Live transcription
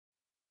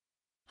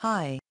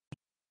Hi.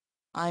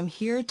 I'm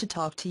here to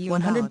talk to you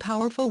 100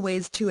 powerful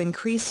ways to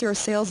increase your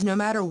sales no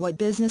matter what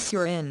business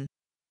you're in.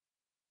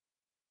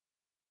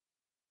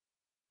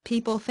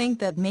 People think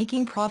that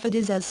making profit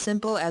is as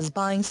simple as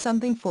buying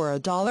something for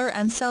 $1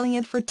 and selling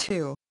it for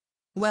 $2.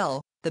 Well,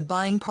 the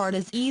buying part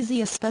is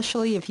easy,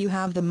 especially if you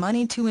have the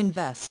money to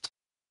invest.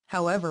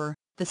 However,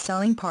 the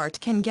selling part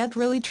can get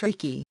really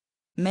tricky.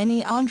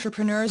 Many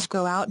entrepreneurs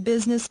go out of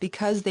business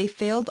because they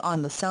failed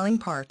on the selling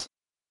part.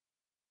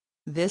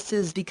 This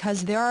is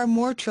because there are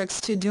more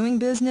tricks to doing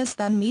business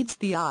than meets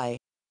the eye.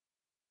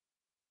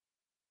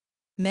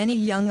 Many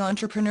young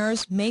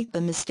entrepreneurs make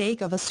the mistake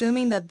of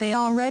assuming that they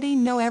already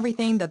know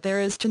everything that there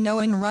is to know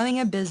in running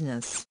a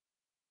business.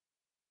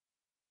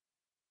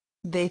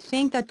 They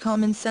think that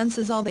common sense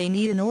is all they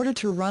need in order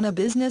to run a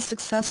business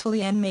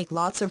successfully and make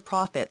lots of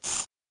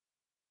profits.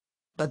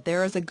 But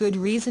there is a good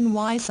reason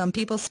why some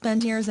people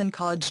spend years in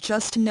college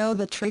just to know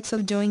the tricks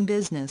of doing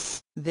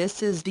business.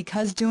 This is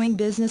because doing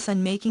business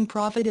and making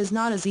profit is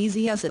not as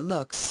easy as it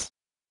looks.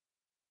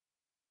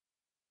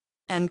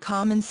 And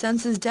common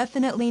sense is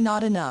definitely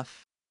not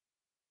enough.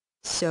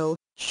 So,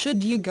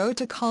 should you go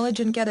to college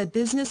and get a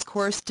business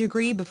course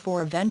degree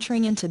before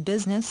venturing into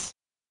business?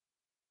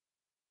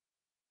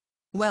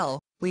 Well,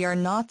 we are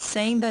not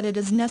saying that it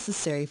is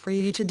necessary for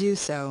you to do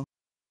so.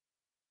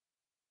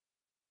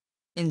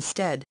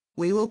 Instead,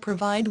 we will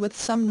provide with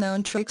some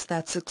known tricks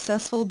that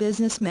successful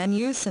businessmen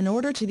use in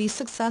order to be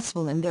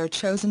successful in their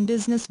chosen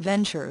business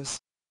ventures.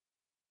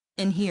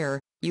 In here,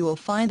 you will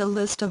find a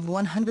list of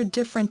 100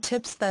 different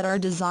tips that are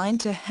designed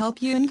to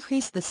help you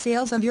increase the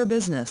sales of your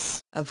business.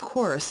 Of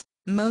course,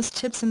 most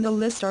tips in the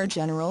list are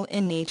general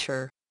in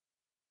nature.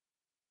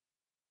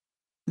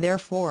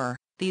 Therefore,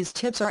 these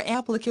tips are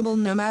applicable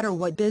no matter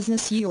what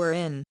business you are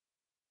in.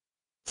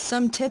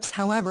 Some tips,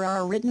 however,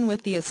 are written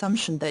with the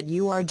assumption that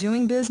you are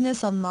doing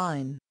business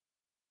online.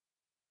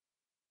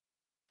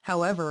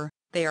 However,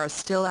 they are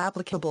still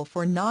applicable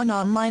for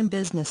non-online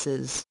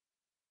businesses.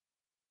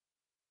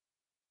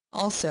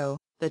 Also,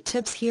 the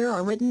tips here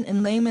are written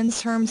in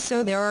layman's terms,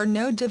 so there are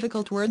no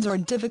difficult words or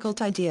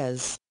difficult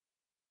ideas.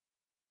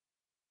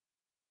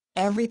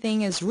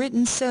 Everything is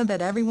written so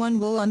that everyone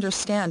will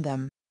understand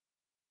them.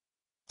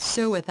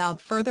 So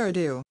without further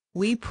ado,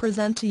 we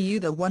present to you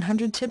the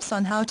 100 tips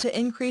on how to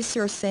increase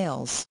your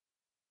sales.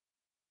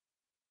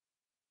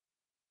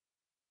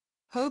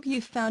 Hope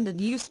you found it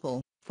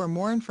useful. For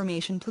more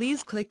information,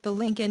 please click the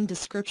link in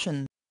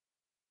description.